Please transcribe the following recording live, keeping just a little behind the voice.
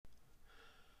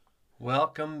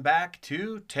Welcome back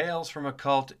to Tales from a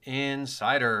Cult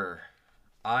Insider.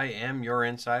 I am your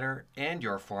insider and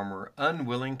your former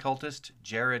unwilling cultist,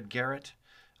 Jared Garrett.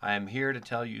 I am here to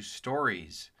tell you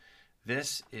stories.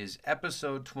 This is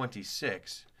episode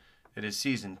 26. It is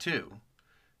season 2,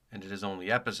 and it is only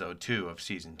episode 2 of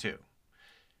season 2.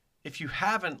 If you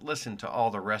haven't listened to all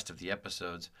the rest of the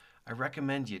episodes, I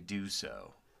recommend you do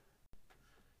so.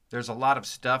 There's a lot of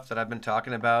stuff that I've been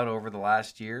talking about over the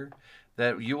last year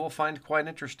that you will find quite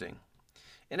interesting.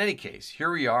 In any case,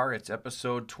 here we are. It's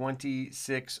episode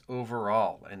 26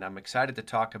 overall, and I'm excited to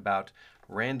talk about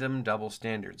random double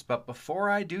standards. But before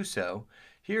I do so,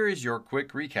 here is your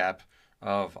quick recap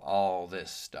of all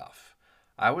this stuff.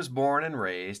 I was born and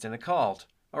raised in a cult,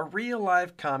 a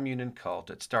real-life commune and cult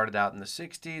that started out in the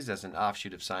 60s as an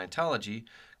offshoot of Scientology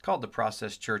called the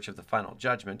Process Church of the Final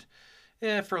Judgment.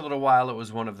 For a little while, it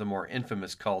was one of the more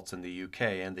infamous cults in the UK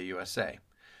and the USA.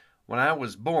 When I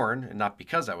was born, and not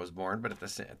because I was born, but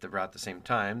at about the same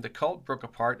time, the cult broke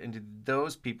apart into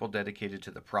those people dedicated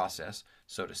to the process,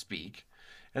 so to speak,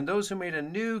 and those who made a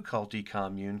new culty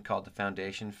commune called the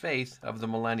Foundation Faith of the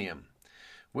Millennium,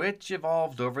 which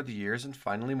evolved over the years and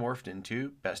finally morphed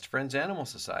into Best Friends Animal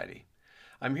Society.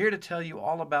 I'm here to tell you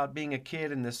all about being a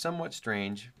kid in this somewhat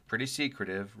strange, pretty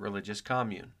secretive religious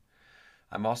commune.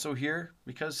 I'm also here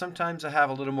because sometimes I have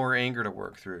a little more anger to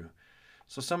work through.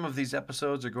 So some of these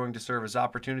episodes are going to serve as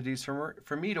opportunities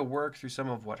for me to work through some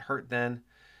of what hurt then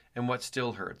and what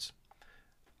still hurts.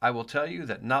 I will tell you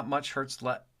that not much hurts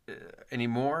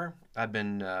anymore. I've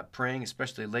been praying,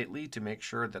 especially lately, to make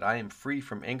sure that I am free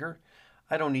from anger.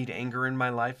 I don't need anger in my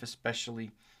life,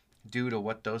 especially due to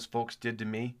what those folks did to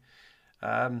me.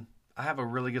 I have a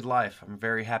really good life. I'm a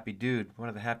very happy dude, one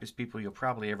of the happiest people you'll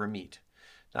probably ever meet.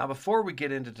 Now, before we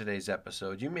get into today's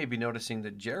episode, you may be noticing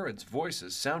that Jared's voice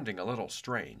is sounding a little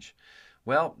strange.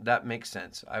 Well, that makes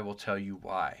sense. I will tell you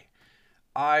why.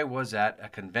 I was at a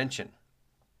convention,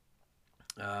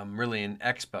 really an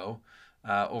expo,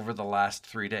 over the last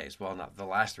 3 days. Well, not the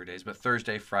last 3 days, but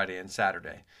Thursday, Friday, and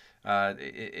Saturday.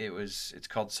 It's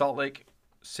called Salt Lake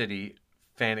City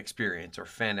Fan Experience, or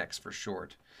FanX for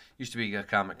short. Used to be a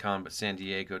Comic-Con, but San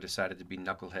Diego decided to be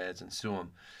knuckleheads and sue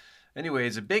them. Anyway,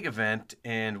 it's a big event,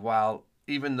 and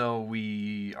even though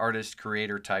we artist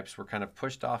creator types were kind of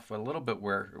pushed off a little bit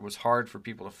where it was hard for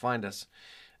people to find us,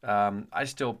 I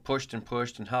still pushed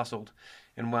and hustled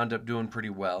and wound up doing pretty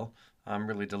well. I'm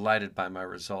really delighted by my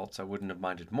results. I wouldn't have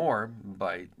minded more,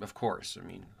 of course. I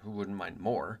mean, who wouldn't mind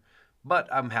more? But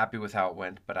I'm happy with how it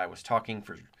went. But I was talking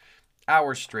for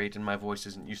hours straight, and my voice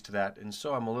isn't used to that, and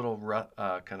so I'm a little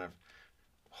kind of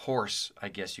hoarse, I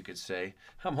guess you could say.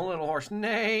 I'm a little hoarse.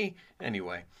 Nay.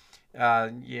 Anyway,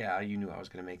 yeah, you knew I was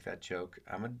going to make that joke.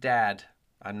 I'm a dad.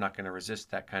 I'm not going to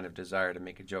resist that kind of desire to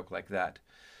make a joke like that.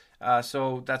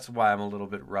 So that's why I'm a little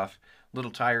bit rough. A little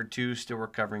tired too, still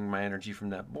recovering my energy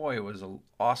from that. Boy, it was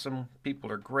awesome. People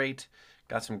are great.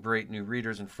 Got some great new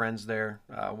readers and friends there.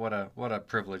 What a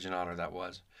privilege and honor that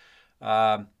was.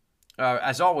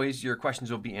 As always, your questions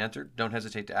will be answered. Don't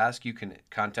hesitate to ask. You can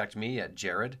contact me at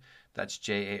Jared. That's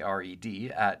Jared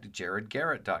at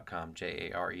jaredgarrett.com.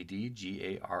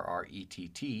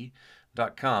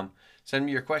 JaredGarrett.com. Send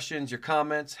me your questions, your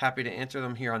comments. Happy to answer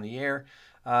them here on the air.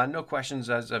 No questions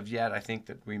as of yet. I think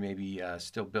that we may be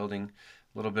still building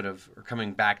a little bit of, or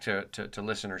coming back to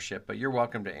listenership, but you're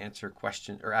welcome to answer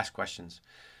questions or ask questions.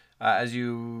 As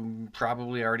you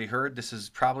probably already heard, this is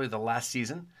probably the last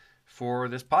season for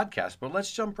this podcast, but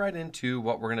let's jump right into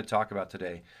what we're going to talk about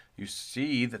today. You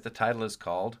see that the title is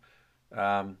called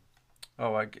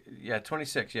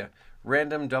 26,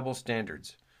 Random Double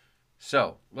Standards.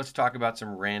 So let's talk about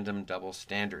some random double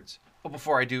standards. Well,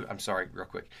 before I do, I'm sorry, real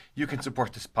quick. You can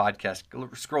support this podcast.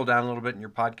 Scroll down a little bit in your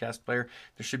podcast player.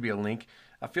 There should be a link.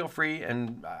 Feel free,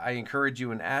 and I encourage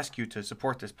you and ask you to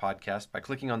support this podcast by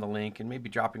clicking on the link and maybe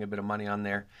dropping a bit of money on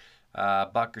there. A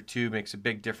buck or two makes a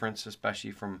big difference,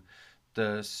 especially from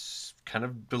the kind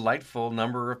of delightful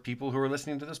number of people who are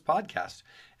listening to this podcast.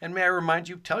 And may I remind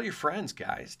you, tell your friends,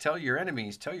 guys. Tell your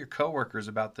enemies. Tell your coworkers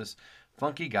about this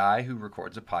funky guy who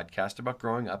records a podcast about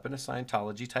growing up in a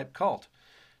Scientology-type cult.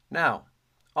 Now,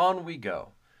 on we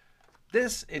go.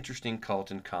 This interesting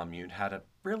cult and commune had a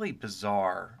really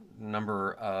bizarre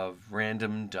number of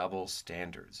random double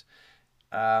standards.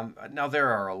 Now,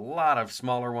 there are a lot of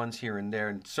smaller ones here and there,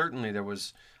 and certainly there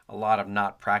was a lot of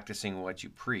not practicing what you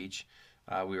preach.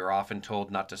 We were often told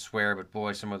not to swear, but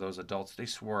boy, some of those adults, they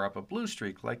swore up a blue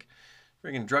streak like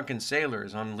friggin' drunken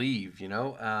sailors on leave,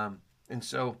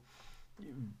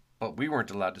 but we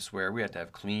weren't allowed to swear. We had to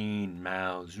have clean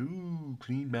mouths. Ooh,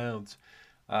 clean mouths.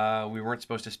 We weren't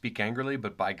supposed to speak angrily,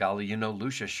 but by golly,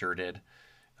 Lucia sure did.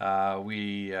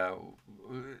 We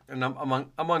and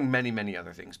among many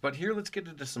other things. But here, let's get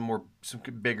into some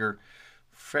bigger,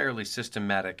 fairly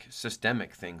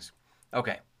systemic things.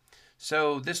 Okay,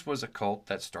 so this was a cult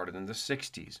that started in the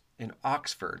 '60s in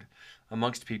Oxford,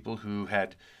 amongst people who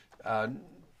had, I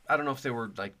don't know if they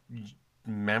were like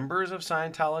members of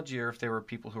Scientology or if they were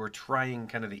people who were trying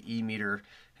kind of the E-meter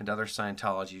and other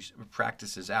Scientology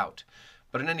practices out.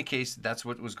 But in any case, that's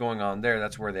what was going on there.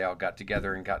 That's where they all got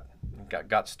together and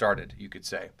got started, you could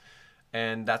say,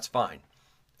 and that's fine.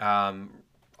 Um,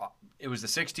 it was the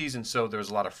 '60s, and so there was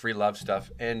a lot of free love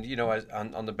stuff. And as,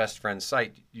 on the Best Friends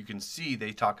site, you can see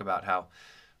they talk about how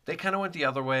they kind of went the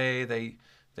other way. They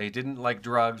didn't like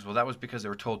drugs. Well, that was because they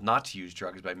were told not to use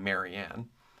drugs by Marianne.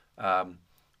 Um,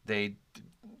 they,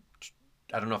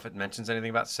 I don't know if it mentions anything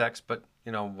about sex, but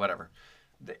whatever.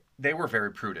 They were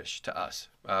very prudish to us.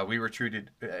 We were treated.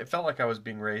 It felt like I was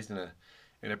being raised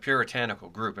in a puritanical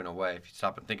group in a way, if you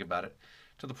stop and think about it,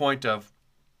 to the point of,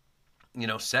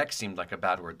 sex seemed like a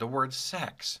bad word. The word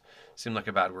sex seemed like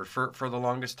a bad word. For the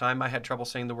longest time, I had trouble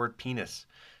saying the word penis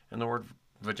and the word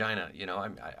vagina.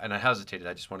 And I hesitated.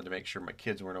 I just wanted to make sure my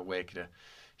kids weren't awake to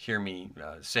hear me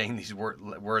saying these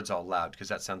words all loud, because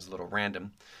that sounds a little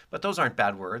random. But those aren't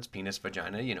bad words. Penis,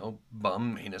 vagina,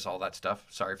 bum, anus, all that stuff.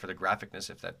 Sorry for the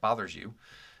graphicness if that bothers you.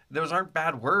 Those aren't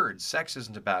bad words. Sex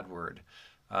isn't a bad word.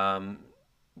 There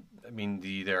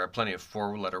are plenty of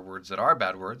four-letter words that are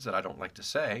bad words that I don't like to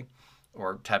say,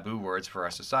 or taboo words for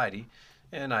our society.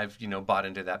 And I've, bought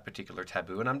into that particular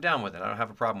taboo, and I'm down with it. I don't have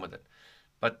a problem with it.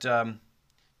 But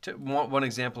one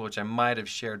example, which I might have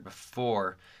shared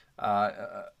before,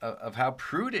 of how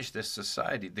prudish this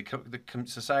society, the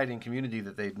society and community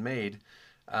that they've made,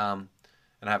 and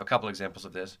I have a couple examples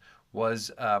of this,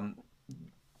 was, the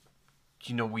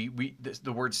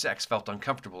word sex felt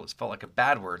uncomfortable. It felt like a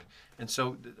bad word. And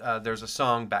so there's a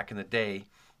song back in the day,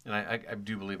 and I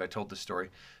do believe I told this story,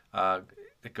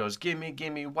 it goes,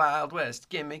 gimme Wild West,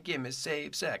 gimme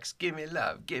safe sex, gimme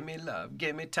love,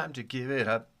 gimme time to give it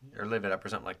up, or live it up, or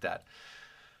something like that.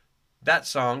 That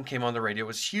song came on the radio,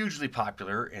 was hugely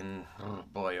popular in, oh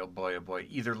boy,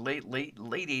 either late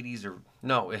 80s or,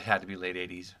 no, it had to be late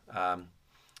 80s,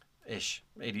 ish,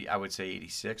 80, I would say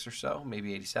 86 or so,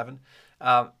 maybe 87.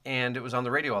 And it was on the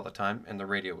radio all the time, and the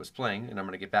radio was playing, and I'm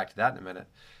going to get back to that in a minute,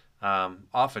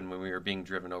 often when we were being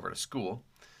driven over to school.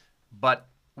 But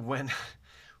when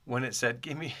it said,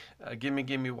 gimme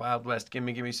Wild West,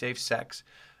 gimme safe sex,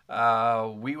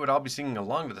 we would all be singing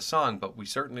along to the song, but we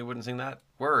certainly wouldn't sing that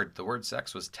word. The word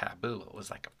sex was taboo. It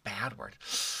was like a bad word.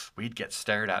 We'd get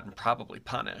stared at and probably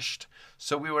punished.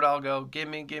 So we would all go,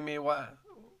 gimme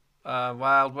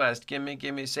Wild West,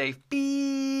 gimme safe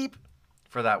beep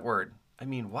for that word. I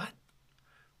mean, what?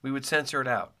 We would censor it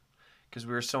out because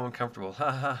we were so uncomfortable.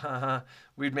 Ha ha ha ha.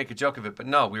 We'd make a joke of it, but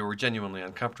no, we were genuinely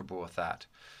uncomfortable with that.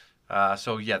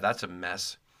 So yeah, that's a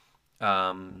mess.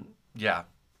 Yeah,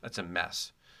 that's a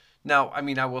mess. Now,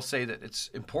 I will say that it's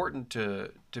important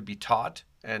to be taught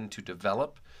and to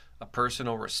develop a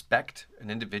personal respect, an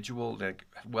individual, like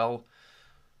well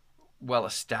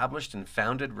established and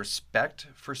founded respect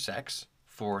for sex,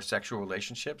 for sexual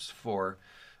relationships, for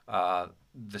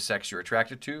the sex you're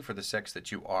attracted to, for the sex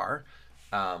that you are.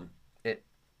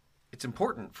 It's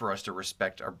important for us to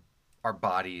respect our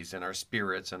bodies and our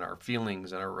spirits and our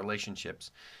feelings and our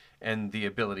relationships and the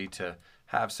ability to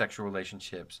have sexual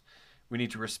relationships. We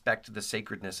need to respect the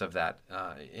sacredness of that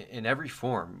in every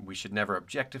form. We should never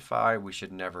objectify. We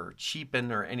should never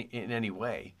cheapen or in any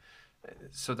way.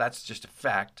 So that's just a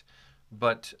fact.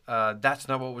 But that's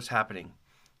not what was happening.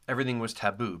 Everything was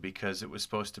taboo because it was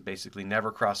supposed to basically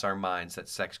never cross our minds that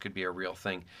sex could be a real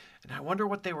thing. And I wonder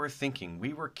what they were thinking.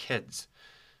 We were kids.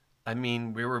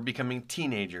 We were becoming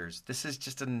teenagers. This is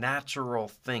just a natural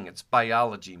thing. It's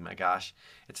biology, my gosh.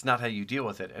 It's not how you deal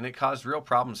with it. And it caused real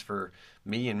problems for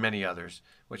me and many others,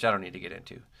 which I don't need to get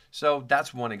into. So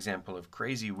that's one example of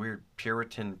crazy, weird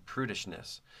Puritan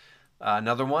prudishness.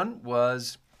 Another one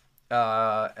was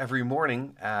every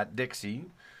morning at Dixie,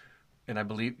 and I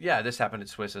believe, yeah, this happened at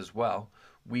Swiss as well.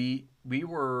 We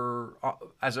were,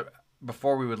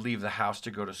 before we would leave the house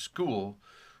to go to school,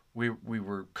 we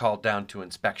were called down to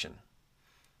inspection.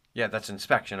 Yeah, that's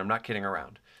inspection. I'm not kidding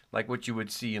around. Like what you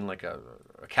would see in like a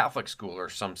Catholic school or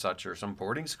some such, or some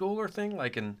boarding school or thing,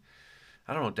 like in,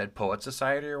 I don't know, Dead Poet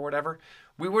Society or whatever.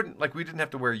 We didn't have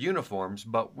to wear uniforms,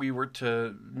 but we were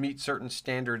to meet certain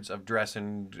standards of dress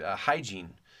and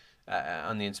hygiene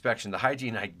on the inspection. The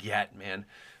hygiene I get, man.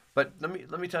 But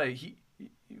let me tell you,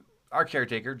 our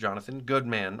caretaker, Jonathan, good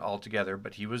man altogether,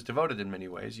 but he was devoted in many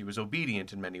ways. He was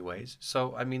obedient in many ways.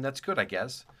 So, that's good, I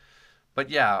guess. But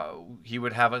yeah, he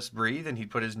would have us breathe, and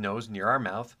he'd put his nose near our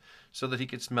mouth so that he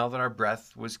could smell that our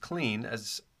breath was clean,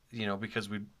 as you know, because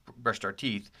we brushed our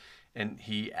teeth. And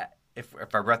if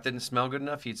our breath didn't smell good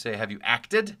enough, he'd say, "Have you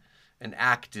acted?" And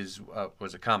act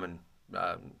was a common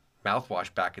uh,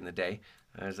 mouthwash back in the day.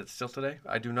 Is it still today?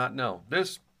 I do not know.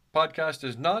 This podcast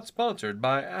is not sponsored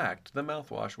by Act, the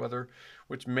mouthwash,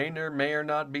 which may or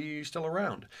not be still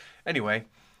around. Anyway,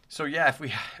 so yeah,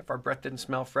 if our breath didn't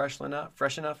smell fresh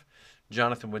enough,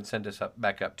 Jonathan would send us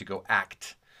back up to go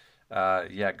act.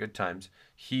 Yeah, good times.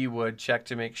 He would check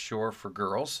to make sure for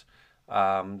girls,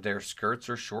 their skirts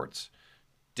or shorts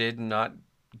did not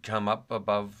come up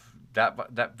above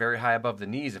that very high above the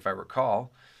knees, if I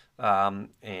recall.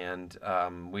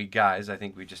 We guys, I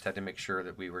think we just had to make sure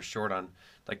that we were short on,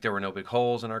 like there were no big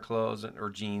holes in our clothes or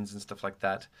jeans and stuff like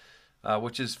that,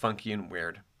 which is funky and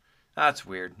weird. That's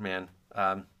weird, man.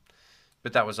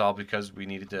 But that was all because we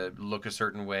needed to look a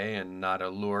certain way and not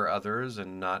allure others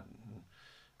and not,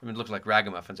 I mean, look like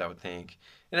ragamuffins, I would think.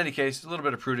 In any case, a little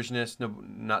bit of prudishness, no,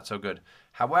 not so good.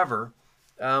 However,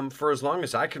 for as long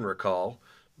as I can recall,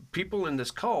 people in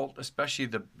this cult, especially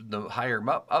the higher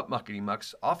up muckety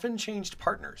mucks, often changed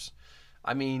partners.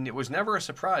 I mean, it was never a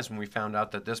surprise when we found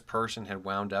out that this person had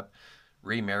wound up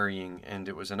remarrying and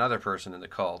it was another person in the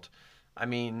cult. I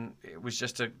mean, it was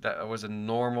that was a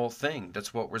normal thing.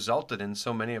 That's what resulted in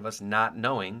so many of us not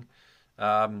knowing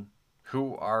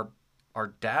who our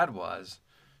dad was.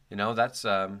 You know, that's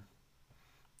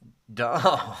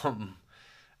dumb.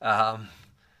 Um,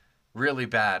 Really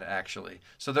bad, actually.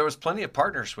 So there was plenty of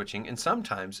partner switching, and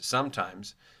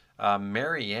sometimes,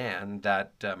 Mary Ann,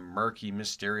 that murky,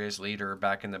 mysterious leader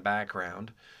back in the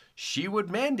background, she would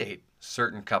mandate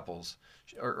certain couples,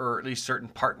 or at least certain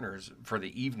partners for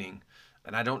the evening.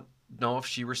 And I don't know if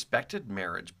she respected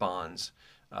marriage bonds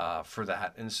for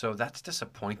that. And so that's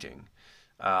disappointing,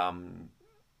 um,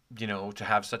 to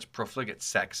have such profligate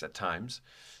sex at times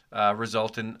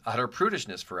result in utter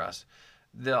prudishness for us.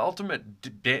 The ultimate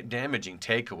damaging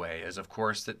takeaway is, of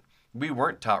course, that we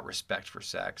weren't taught respect for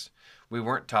sex. We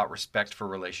weren't taught respect for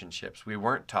relationships. We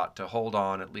weren't taught to hold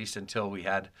on at least until we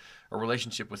had a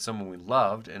relationship with someone we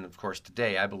loved. And of course,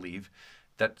 today I believe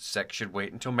that sex should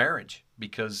wait until marriage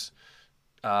because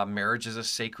marriage is a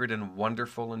sacred and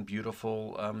wonderful and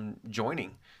beautiful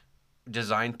joining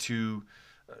designed to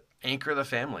anchor the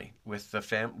family with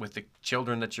with the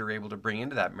children that you're able to bring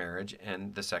into that marriage,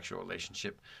 and the sexual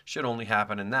relationship should only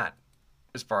happen in that,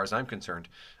 as far as I'm concerned.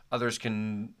 Others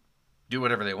can do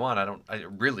whatever they want.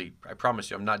 I promise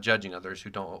you, I'm not judging others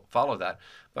who don't follow that.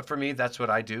 But for me, that's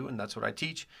what I do and that's what I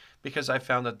teach because I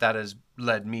found that has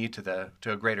led me to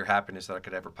a greater happiness that I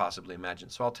could ever possibly imagine.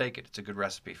 So I'll take it. It's a good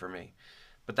recipe for me.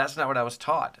 But that's not what I was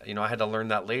taught. I had to learn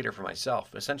that later for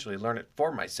myself, essentially learn it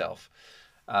for myself,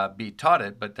 be taught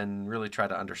it, but then really try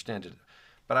to understand it.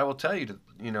 But I will tell you,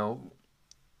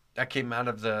 I came out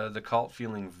of the cult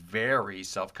feeling very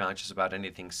self-conscious about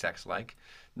anything sex-like,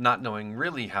 not knowing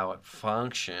really how it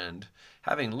functioned,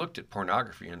 having looked at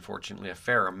pornography, unfortunately, a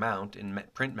fair amount in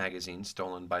print magazines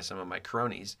stolen by some of my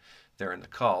cronies there in the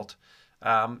cult,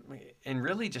 and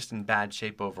really just in bad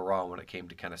shape overall when it came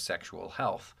to kind of sexual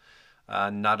health,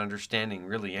 not understanding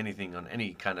really anything on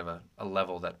any kind of a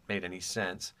level that made any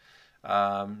sense,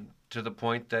 to the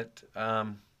point that,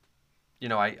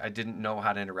 I didn't know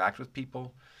how to interact with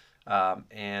people. Was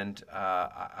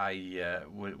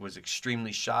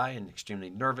extremely shy and extremely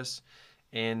nervous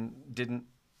and didn't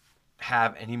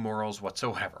have any morals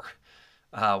whatsoever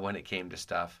when it came to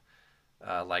stuff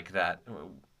like that.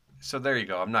 So there you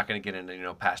go. I'm not going to get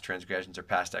into, past transgressions or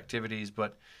past activities,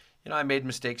 but, I made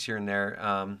mistakes here and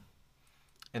there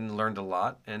and learned a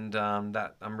lot, and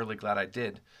that I'm really glad I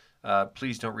did.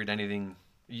 Please don't read anything.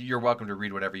 You're welcome to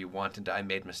read whatever you want into I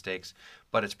made mistakes,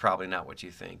 but it's probably not what you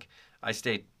think. I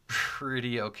stayed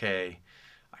pretty okay.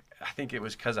 I think it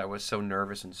was because I was so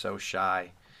nervous and so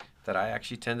shy that I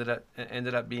actually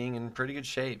ended up being in pretty good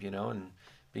shape, and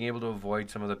being able to avoid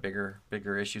some of the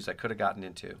bigger issues I could have gotten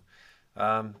into.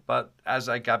 But as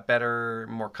I got better,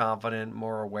 more confident,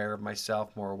 more aware of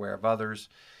myself, more aware of others,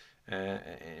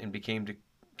 and became to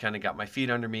kind of got my feet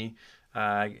under me,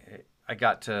 I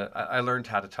learned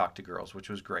how to talk to girls, which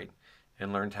was great,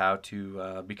 and learned how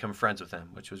to become friends with them,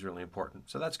 which was really important.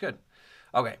 So that's good.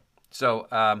 Okay, so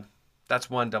that's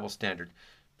one double standard.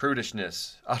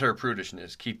 Prudishness, utter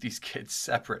prudishness. Keep these kids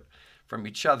separate from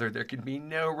each other. There can be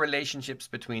no relationships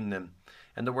between them.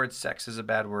 And the word sex is a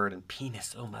bad word, and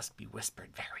penis must be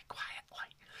whispered very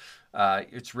quietly.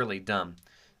 It's really dumb.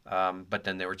 But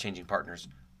then they were changing partners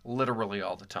literally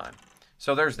all the time.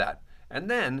 So there's that. And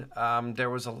then there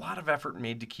was a lot of effort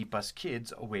made to keep us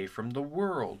kids away from the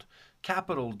world.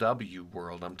 capital W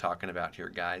world I'm talking about here,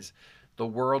 guys. The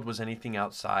world was anything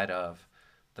outside of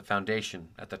the foundation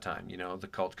at the time, the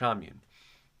cult commune.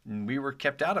 And we were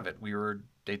kept out of it.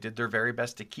 They did their very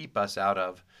best to keep us out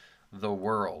of the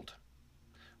world,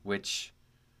 which,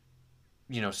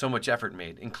 so much effort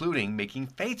made, including making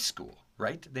faith school,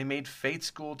 right? They made faith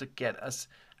school to get us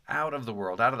out of the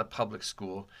world, out of the public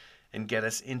school, and get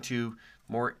us into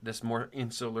this more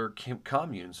insular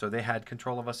commune. So they had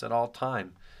control of us at all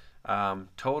time.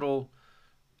 Total,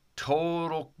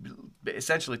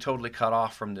 essentially totally cut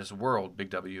off from this world. Big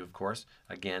W, of course.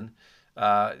 Again,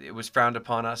 it was frowned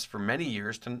upon us for many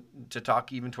years to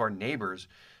talk even to our neighbors.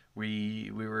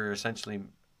 We were essentially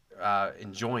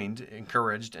enjoined,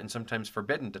 encouraged, and sometimes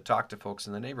forbidden to talk to folks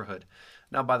in the neighborhood.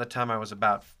 Now, by the time I was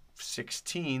about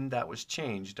 16, that was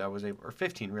changed. Or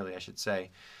 15, really, I should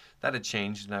say. That had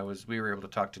changed, and we were able to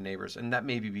talk to neighbors. And that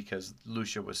may be because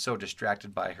Lucia was so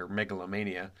distracted by her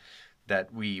megalomania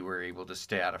that we were able to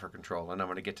stay out of her control. And I'm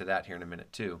going to get to that here in a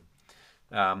minute, too.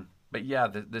 But yeah,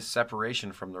 this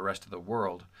separation from the rest of the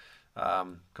world,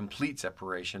 complete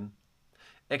separation,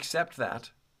 except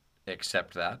that,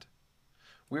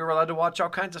 we were allowed to watch all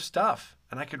kinds of stuff.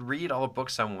 And I could read all the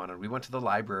books I wanted. We went to the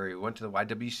library. We went to the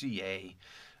YWCA.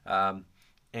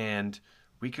 And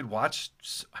we could watch,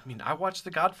 I watched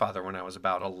The Godfather when I was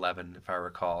about 11, if I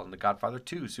recall, and The Godfather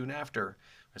 2 soon after,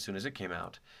 as soon as it came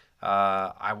out.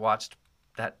 I watched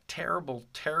that terrible,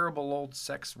 terrible old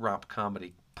sex romp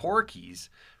comedy, Porky's,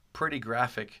 pretty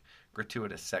graphic,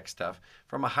 gratuitous sex stuff,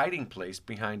 from a hiding place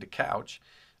behind a couch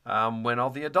when all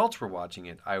the adults were watching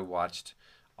it. I watched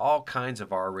all kinds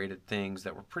of R-rated things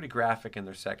that were pretty graphic in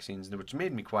their sex scenes, which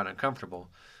made me quite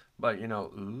uncomfortable. But,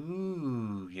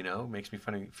 makes me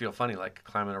feel funny, like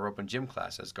climbing a rope in gym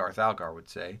class, as Garth Algar would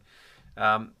say.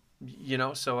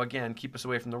 So again, keep us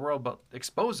away from the world, but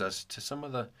expose us to some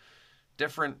of the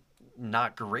different,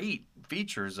 not great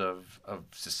features of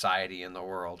society in the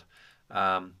world.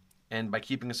 And by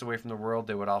keeping us away from the world,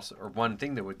 they would also, or one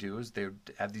thing they would do is they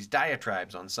would have these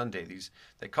diatribes on Sunday.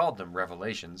 They called them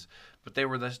revelations, but they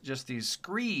were just these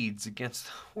screeds against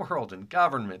the world and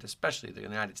government, especially the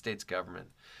United States government.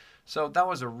 So that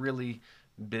was a really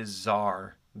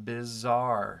bizarre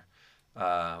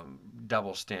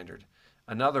double standard.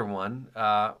 Another one,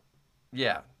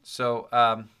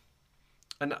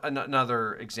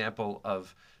 another example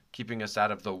of keeping us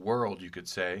out of the world, you could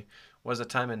say, was a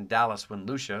time in Dallas when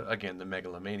Lucia, again the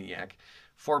megalomaniac,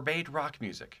 forbade rock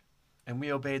music. And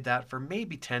we obeyed that for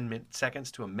maybe 10 seconds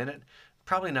to a minute,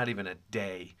 probably not even a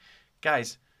day.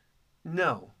 Guys,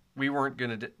 no, we weren't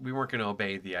gonna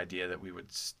obey the idea that we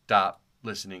would stop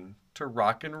listening to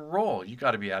rock and roll. You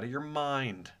got to be out of your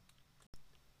mind.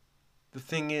 The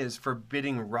thing is,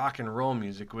 forbidding rock and roll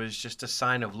music was just a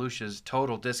sign of Lucia's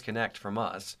total disconnect from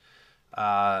us,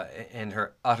 and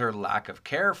her utter lack of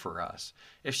care for us.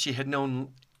 If she had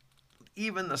known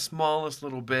even the smallest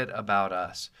little bit about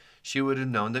us, she would have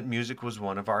known that music was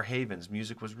one of our havens.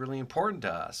 Music was really important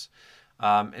to us.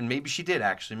 And maybe she did,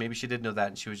 actually. Maybe she did know that,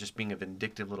 and she was just being a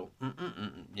vindictive little,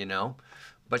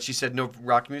 But she said no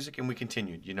rock music, and we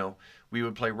continued, We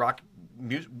would play rock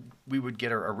music. We would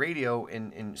get a radio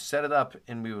and set it up,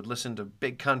 and we would listen to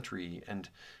big country and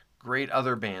great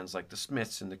other bands like the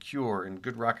Smiths and the Cure and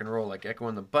good rock and roll like Echo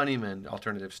and the Bunnymen,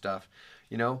 alternative stuff,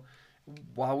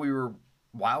 While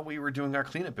we were doing our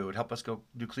cleanup, it would help us go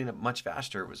do cleanup much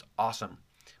faster. It was awesome.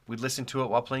 We'd listen to it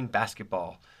while playing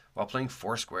basketball, while playing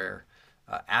Foursquare.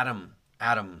 Adam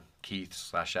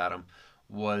Keith / Adam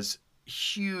was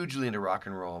hugely into rock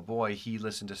and roll. Boy, he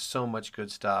listened to so much good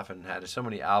stuff and had so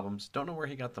many albums. Don't know where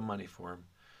he got the money for him.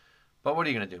 But what are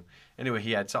you going to do? Anyway,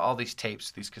 he had all these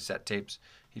tapes, these cassette tapes.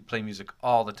 He'd play music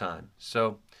all the time.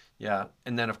 So, yeah.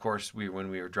 And then, of course, when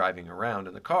we were driving around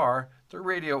in the car, the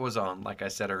radio was on, like I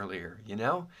said earlier,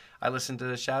 I listened to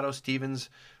Shadoe Stevens.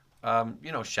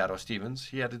 Shadoe Stevens.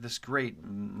 He had this great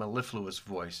mellifluous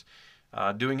voice,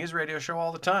 doing his radio show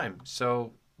all the time.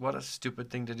 So what a stupid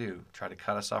thing to do. Try to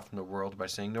cut us off from the world by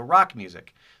saying no rock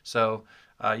music. So,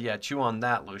 chew on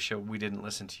that, Lucia. We didn't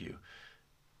listen to you.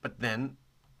 But then,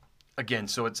 again,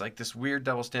 so it's like this weird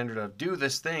double standard of do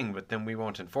this thing, but then we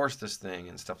won't enforce this thing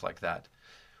and stuff like that.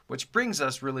 Which brings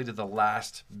us really to the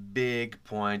last big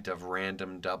point of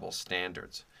random double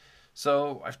standards.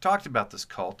 So I've talked about this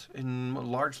cult in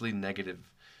largely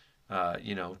negative,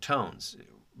 tones,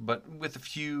 but with a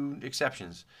few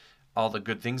exceptions. All the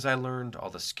good things I learned, all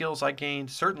the skills I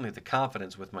gained, certainly the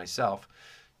confidence with myself,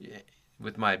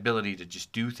 with my ability to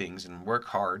just do things and work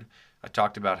hard. I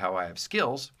talked about how I have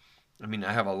skills.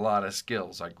 I have a lot of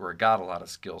skills. I got a lot of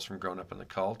skills from growing up in the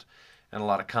cult, and a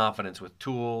lot of confidence with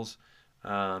tools,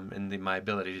 and my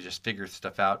ability to just figure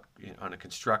stuff out on a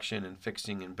construction and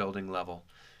fixing and building level.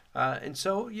 And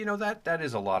so, that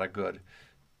is a lot of good.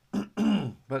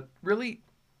 But really,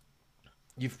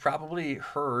 you've probably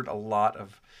heard a lot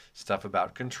of stuff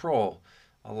about control,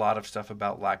 a lot of stuff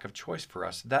about lack of choice for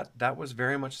us. That was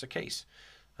very much the case.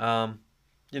 Um,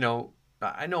 you know,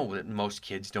 I know that most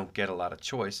kids don't get a lot of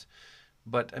choice,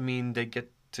 but I mean, they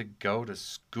get to go to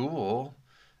school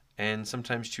and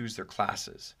sometimes choose their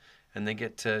classes, and they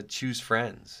get to choose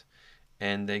friends,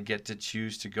 and they get to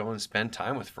choose to go and spend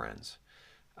time with friends,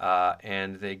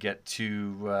 and they get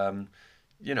to,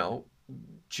 you know,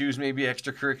 choose maybe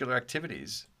extracurricular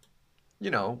activities,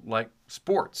 like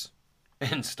sports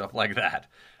and stuff like that.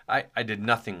 I did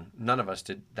nothing, none of us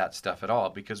did that stuff at all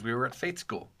because we were at faith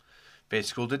school. Faith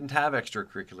school didn't have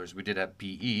extracurriculars. We did have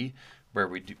PE, where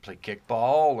we'd play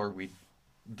kickball or we'd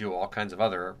do all kinds of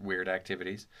other weird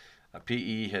activities.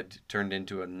 PE had turned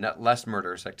into a less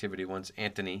murderous activity once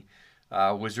Anthony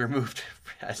was removed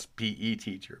as PE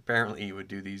teacher. Apparently, he would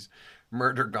do these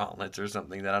murder gauntlets or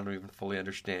something that I don't even fully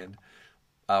understand,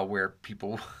 where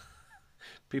people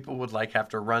would like have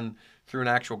to run through an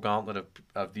actual gauntlet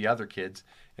of the other kids,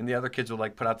 and the other kids would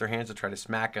like put out their hands to try to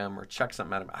smack them or chuck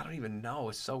something at them. I don't even know.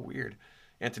 It's so weird.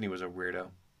 Anthony was a weirdo.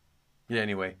 Yeah.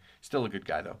 Anyway, still a good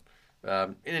guy though.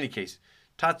 In any case,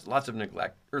 lots of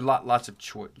neglect or lots of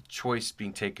choice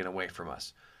being taken away from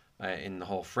us in the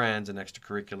whole friends and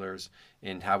extracurriculars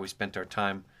in how we spent our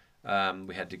time.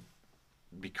 We had to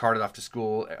be carted off to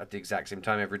school at the exact same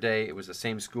time every day. It was the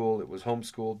same school. It was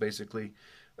homeschooled, basically.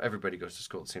 Everybody goes to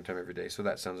school at the same time every day, so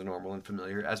that sounds normal and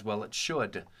familiar, as well it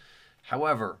should.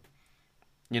 However,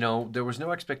 there was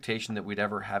no expectation that we'd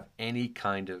ever have any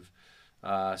kind of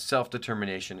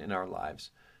self-determination in our lives.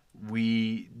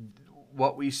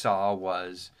 What we saw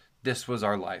was this was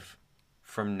our life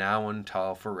from now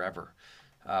until forever.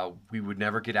 We would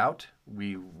never get out.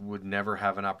 We would never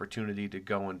have an opportunity to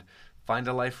go and find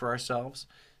a life for ourselves.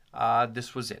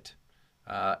 This was it.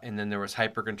 And then there was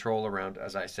hyper control around,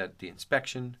 as I said, the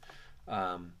inspection,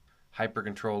 hyper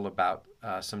control about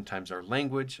sometimes our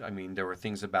language. I mean, there were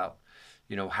things about,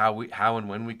 how and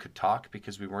when we could talk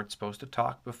because we weren't supposed to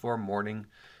talk before morning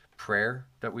prayer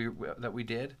that we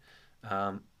did.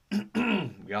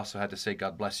 We also had to say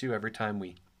God bless you every time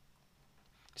we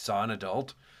saw an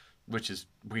adult, which is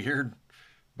weird,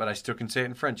 but I still can say it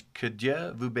in French. Que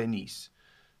Dieu vous bénisse.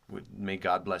 May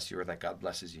God bless you, or that God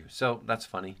blesses you. So that's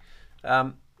funny.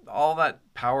 All that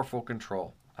powerful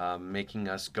control, making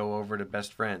us go over to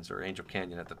Best Friends or Angel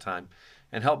Canyon at the time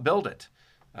and help build it.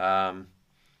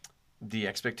 The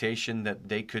expectation that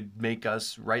they could make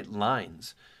us write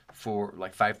lines for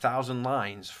like 5,000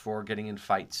 lines for getting in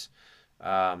fights.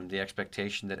 The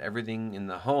expectation that everything in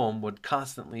the home would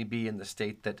constantly be in the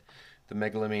state that the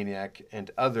megalomaniac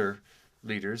and other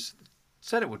leaders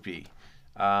said it would be.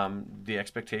 The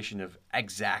expectation of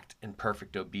exact and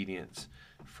perfect obedience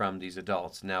from these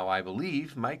adults. Now, I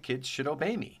believe my kids should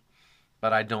obey me,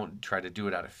 but I don't try to do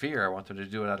it out of fear. I want them to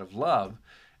do it out of love,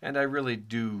 and I really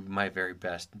do my very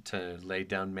best to lay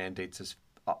down mandates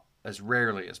as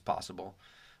rarely as possible.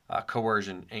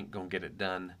 Coercion ain't gonna get it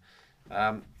done.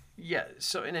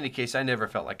 So in any case, I never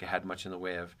felt like I had much in the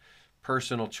way of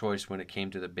personal choice when it came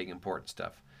to the big important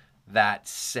stuff. That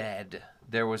said,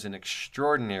 there was an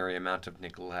extraordinary amount of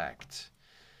neglect.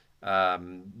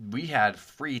 We had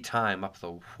free time up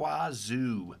the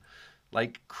wazoo,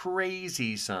 like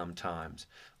crazy sometimes.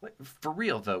 For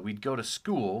real though, we'd go to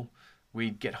school,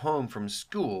 we'd get home from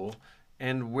school,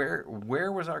 and where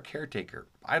was our caretaker?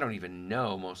 I don't even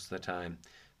know most of the time.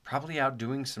 Probably out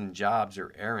doing some jobs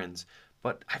or errands,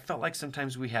 but I felt like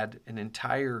sometimes we had an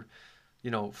entire,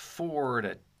 4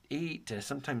 to 8 to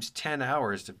sometimes 10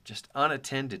 hours of just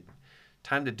unattended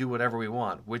time to do whatever we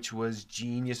want, which was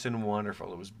genius and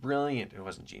wonderful. It was brilliant. It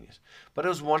wasn't genius, but it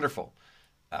was wonderful.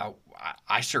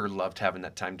 I sure loved having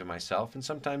that time to myself, and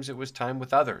sometimes it was time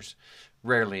with others.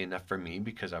 Rarely enough for me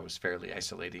because I was fairly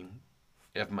isolating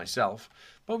of myself.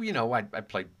 But I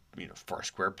played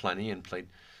Foursquare plenty and played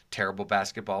terrible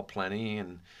basketball plenty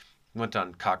and went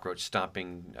on cockroach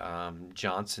stomping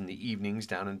jaunts in the evenings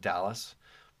down in Dallas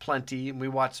plenty. And we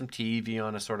watched some TV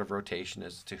on a sort of rotation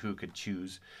as to who could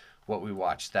choose what we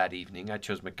watched that evening. I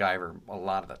chose MacGyver a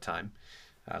lot of the time.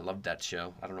 I loved that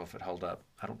show. I don't know if it held up.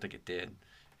 I don't think it did.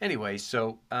 Anyway,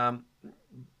 so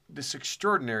this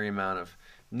extraordinary amount of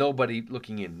nobody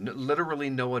looking in, literally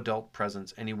no adult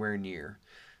presence anywhere near.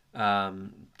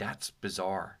 That's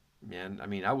bizarre, man. I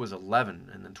mean, I was 11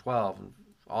 and then 12 and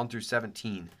on through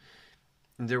 17.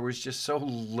 And there was just so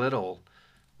little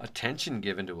attention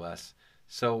given to us.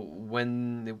 So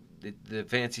when the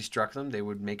fancy struck them, they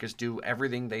would make us do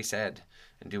everything they said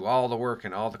and do all the work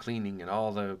and all the cleaning and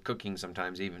all the cooking,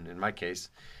 sometimes even in my case.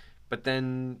 But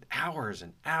then hours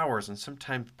and hours and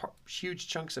sometimes huge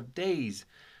chunks of days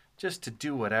just to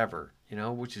do whatever,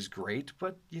 which is great.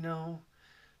 But,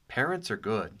 parents are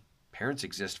good. Parents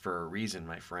exist for a reason,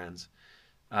 my friends.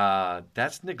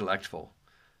 That's neglectful.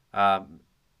 Um,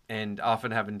 and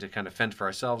often having to kind of fend for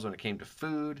ourselves when it came to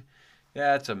food.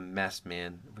 Yeah, it's a mess,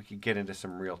 man. We could get into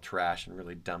some real trash and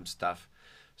really dumb stuff.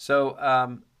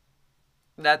 So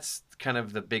that's kind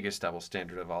of the biggest double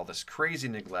standard of all this crazy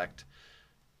neglect,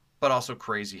 but also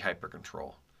crazy hyper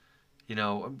control.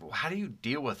 How do you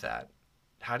deal with that?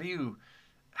 How do you,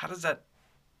 how does that,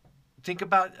 think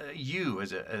about you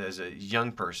as a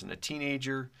young person, a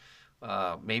teenager,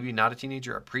 maybe not a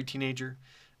teenager, a pre-teenager,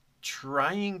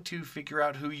 trying to figure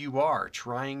out who you are,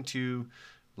 trying to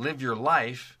live your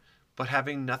life, but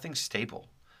having nothing stable,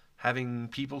 having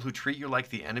people who treat you like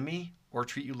the enemy or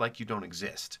treat you like you don't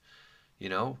exist.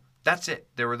 That's it.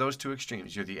 There were those two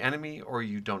extremes. You're the enemy or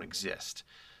you don't exist.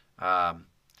 Um,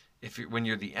 when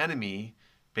you're the enemy,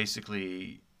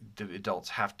 basically the adults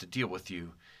have to deal with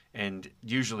you, and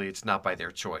usually it's not by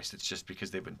their choice. It's just because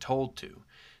they've been told to.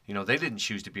 They didn't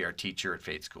choose to be our teacher at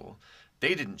Faith School.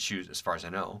 They didn't choose, as far as I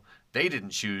know, they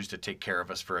didn't choose to take care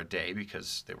of us for a day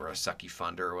because they were a sucky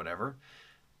funder or whatever.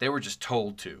 They were just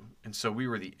told to. And so we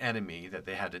were the enemy that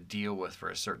they had to deal with for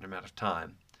a certain amount of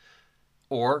time.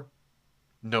 Or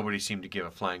nobody seemed to give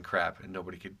a flying crap and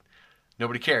nobody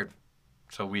cared.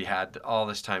 So we had all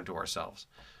this time to ourselves.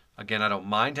 Again, I don't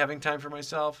mind having time for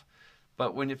myself,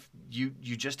 but when if you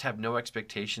just have no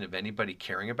expectation of anybody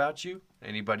caring about you,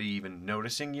 anybody even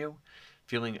noticing you,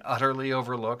 feeling utterly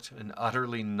overlooked and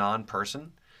utterly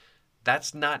non-person,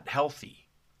 that's not healthy.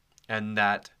 And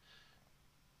that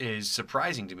is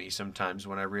surprising to me sometimes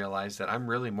when I realize that I'm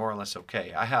really more or less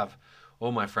okay.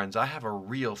 My friends, I have a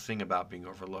real thing about being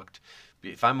overlooked.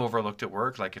 If I'm overlooked at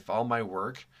work, like if all my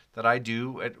work that I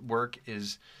do at work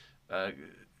is,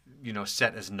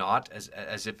 set as not,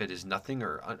 as if it is nothing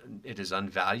or it is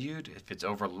unvalued, if it's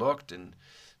overlooked and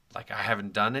like I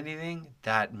haven't done anything,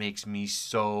 that makes me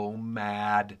so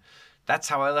mad. That's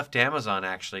how I left Amazon,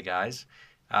 actually, guys.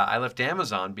 I left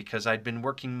Amazon because I'd been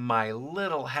working my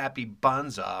little happy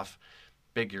buns off.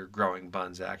 Bigger growing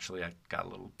buns, actually. I got a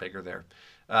little bigger there.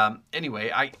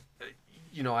 Anyway, I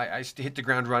hit the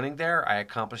ground running there. I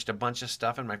accomplished a bunch of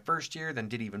stuff in my first year, then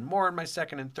did even more in my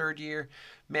second and third year.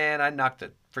 Man, I knocked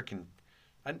the freaking,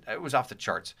 it was off the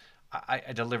charts.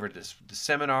 I delivered the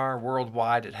seminar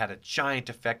worldwide. It had a giant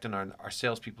effect on our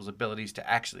salespeople's abilities to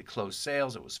actually close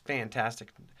sales. It was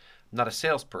fantastic. I'm not a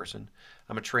salesperson.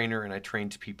 I'm a trainer, and I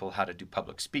trained people how to do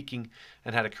public speaking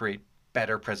and how to create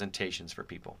better presentations for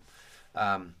people,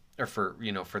 or for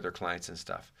their clients and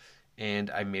stuff.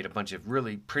 And I made a bunch of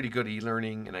really pretty good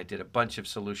e-learning, and I did a bunch of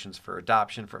solutions for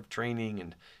adoption, for training,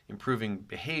 and improving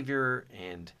behavior,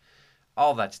 and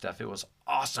all that stuff. It was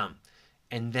awesome.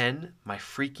 And then my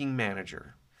freaking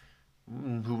manager,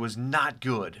 who was not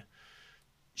good,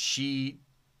 she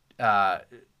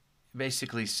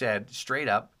basically said straight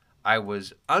up I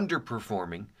was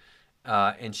underperforming,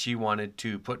 and she wanted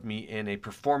to put me in a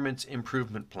performance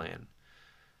improvement plan.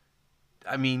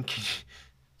 I mean,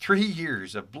 3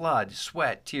 years of blood,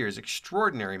 sweat, tears,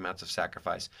 extraordinary amounts of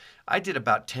sacrifice. I did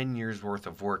about 10 years worth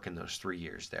of work in those 3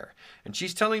 years there. And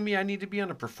she's telling me I need to be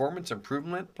on a performance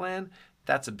improvement plan?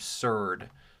 That's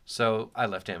absurd. So I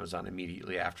left Amazon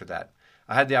immediately after that.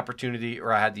 I had the opportunity,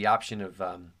 or I had the option of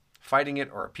fighting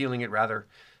it or appealing it rather,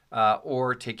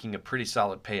 or taking a pretty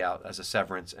solid payout as a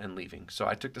severance and leaving. So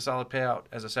I took the solid payout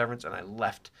as a severance and I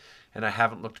left, and I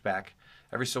haven't looked back.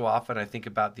 Every so often I think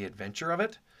about the adventure of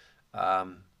it,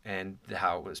 and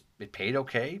how it paid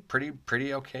okay,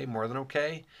 pretty okay, more than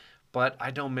okay, but I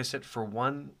don't miss it for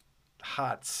one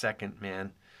hot second,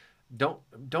 man. Don't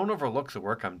overlook the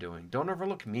work I'm doing. Don't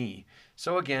overlook me.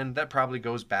 So again, that probably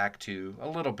goes back to a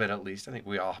little bit at least. I think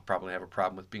we all probably have a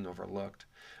problem with being overlooked.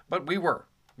 But we were.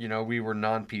 We were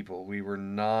non-people. We were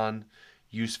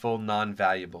non-useful,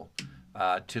 non-valuable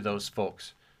to those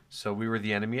folks. So we were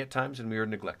the enemy at times and we were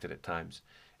neglected at times.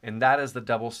 And that is the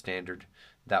double standard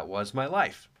that was my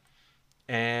life.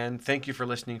 And thank you for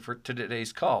listening to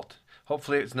today's call.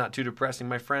 Hopefully it's not too depressing,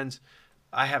 my friends.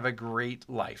 I have a great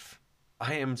life.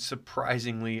 I am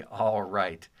surprisingly all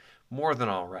right. More than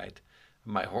all right.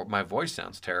 My voice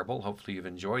sounds terrible. Hopefully you've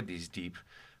enjoyed these deep,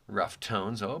 rough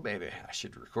tones. Oh, baby, I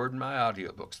should record my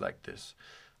audiobooks like this.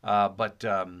 But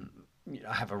I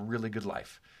have a really good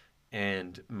life.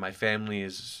 And my family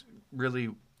is really,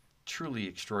 truly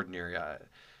extraordinary.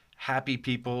 Happy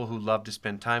people who love to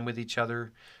spend time with each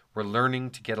other. We're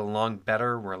learning to get along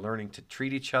better. We're learning to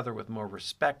treat each other with more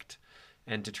respect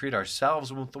and to treat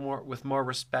ourselves with more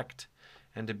respect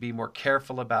and to be more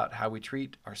careful about how we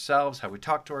treat ourselves, how we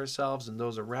talk to ourselves and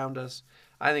those around us.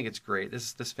 I think it's great.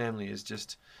 This family is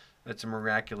just, it's a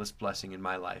miraculous blessing in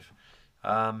my life.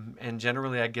 And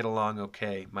generally, I get along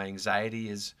okay. My anxiety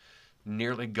is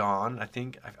nearly gone. I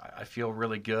think I feel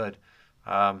really good.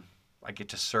 I get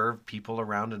to serve people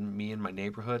around me in my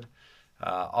neighborhood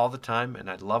all the time,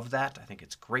 and I love that. I think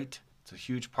it's great. It's a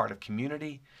huge part of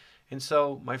community. And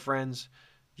so, my friends,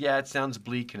 yeah, it sounds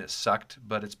bleak and it sucked,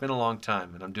 but it's been a long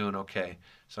time, and I'm doing okay.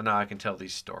 So now I can tell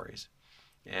these stories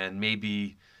and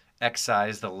maybe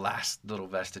excise the last little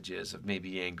vestiges of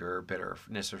maybe anger or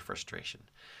bitterness or frustration.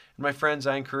 And my friends,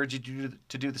 I encourage you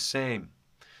to do the same.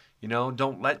 You know,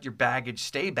 don't let your baggage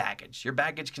stay baggage. Your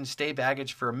baggage can stay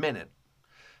baggage for a minute,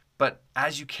 but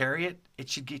as you carry it, it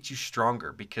should get you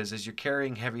stronger, because as you're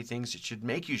carrying heavy things, it should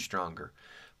make you stronger.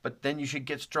 But then you should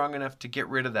get strong enough to get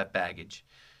rid of that baggage.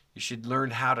 You should learn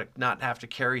how to not have to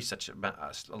carry such a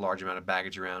large amount of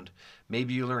baggage around.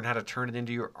 Maybe you learn how to turn it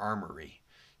into your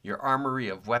armory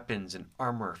of weapons and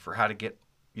armor for how to get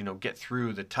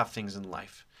through the tough things in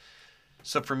life.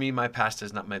 So for me, my past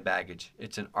is not my baggage.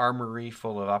 It's an armory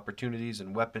full of opportunities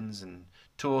and weapons and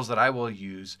tools that I will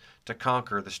use to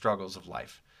conquer the struggles of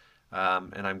life.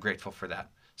 And I'm grateful for that.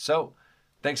 So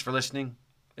thanks for listening.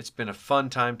 It's been a fun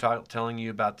time telling you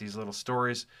about these little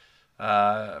stories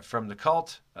from the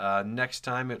cult. Next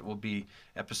time it will be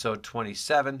episode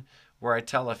 27, where I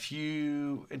tell a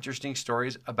few interesting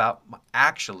stories about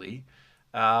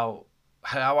how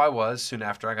I was soon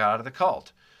after I got out of the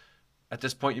cult. At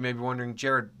this point, you may be wondering,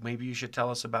 Jared, maybe you should tell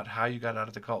us about how you got out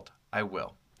of the cult. I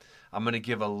will. I'm going to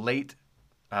give a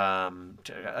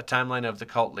timeline of the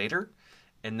cult later,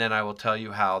 and then I will tell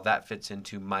you how that fits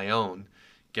into my own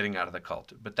getting out of the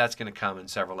cult. But that's going to come in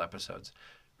several episodes.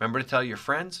 Remember to tell your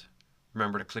friends.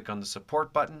 Remember to click on the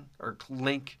support button or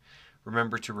link.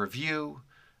 Remember to review.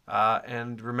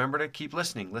 And remember to keep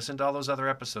listening. Listen to all those other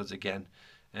episodes again.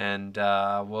 And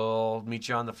we'll meet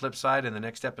you on the flip side in the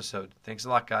next episode. Thanks a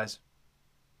lot, guys.